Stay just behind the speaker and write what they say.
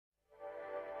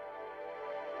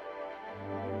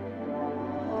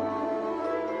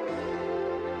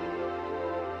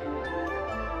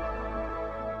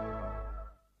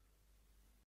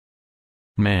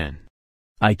Man.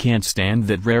 I can't stand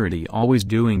that Rarity always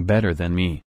doing better than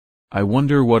me. I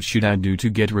wonder what should I do to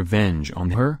get revenge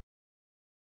on her?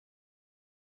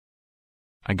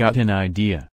 I got an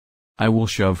idea. I will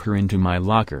shove her into my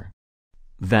locker.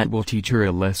 That will teach her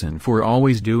a lesson for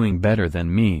always doing better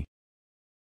than me.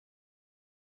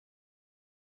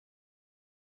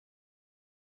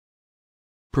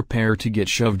 Prepare to get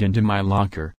shoved into my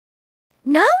locker.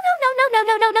 No, no, no, no,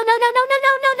 no, no, no, no, no, no, no,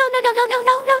 no, no, no, no, no, no,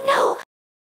 no, no, no.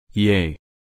 Yay.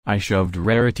 I shoved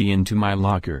Rarity into my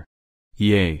locker.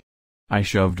 Yay. I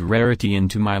shoved Rarity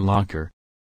into my locker.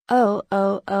 Oh,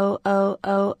 oh, oh, oh,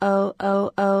 oh, oh,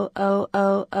 oh, oh, oh,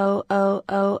 oh, oh, oh,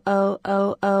 oh, oh,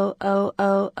 oh, oh, oh,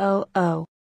 oh, oh, oh.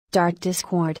 Dark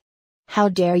Discord. How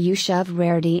dare you shove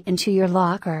Rarity into your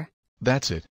locker?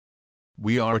 That's it.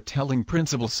 We are telling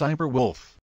Principal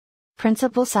Cyberwolf.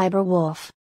 Principal Cyberwolf.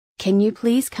 Can you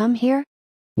please come here?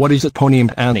 What is it, Pony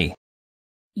and Annie?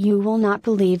 You will not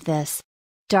believe this.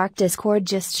 Dark Discord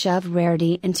just shoved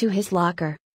Rarity into his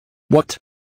locker. What?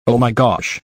 Oh my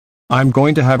gosh. I'm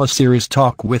going to have a serious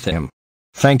talk with him.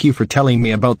 Thank you for telling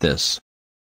me about this.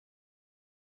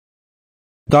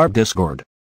 Dark Discord.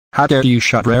 How dare you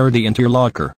shove Rarity into your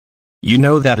locker? You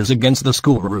know that is against the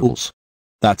school rules.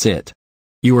 That's it.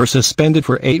 You are suspended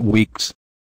for 8 weeks.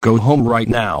 Go home right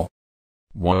now.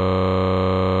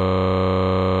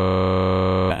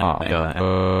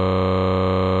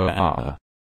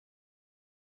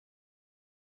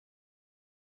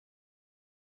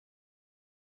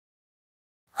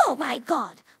 Oh my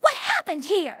god, what happened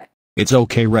here? It's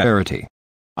okay, Rarity.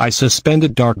 I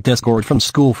suspended Dark Discord from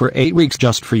school for 8 weeks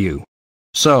just for you.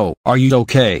 So, are you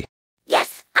okay?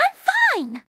 Yes, I'm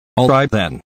fine. Alright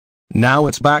then. Now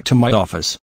it's back to my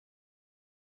office.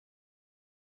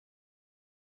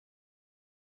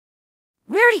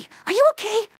 Rarity, are you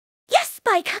okay? Yes,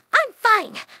 Spike, I'm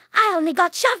fine. I only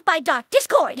got shoved by Dark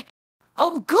Discord.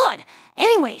 Oh, good.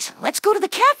 Anyways, let's go to the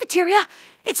cafeteria.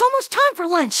 It's almost time for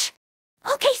lunch.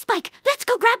 Okay, Spike, let's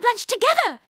go grab lunch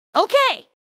together. Okay.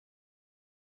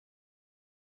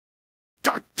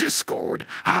 Dark Discord,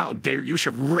 how dare you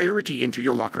shove Rarity into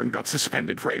your locker and got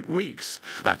suspended for 8 weeks.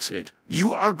 That's it.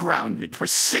 You are grounded for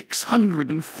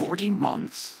 640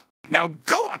 months. Now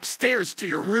go upstairs to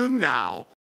your room now.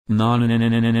 No.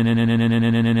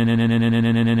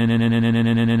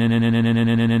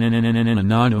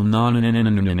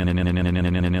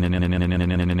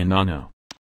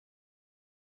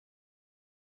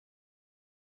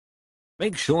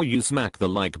 Make sure you smack the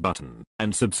like button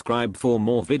and subscribe for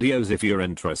more videos if you're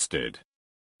interested.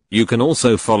 You can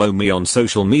also follow me on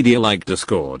social media like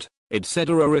Discord,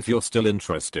 etc. if you're still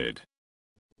interested.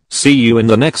 See you in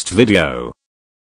the next video.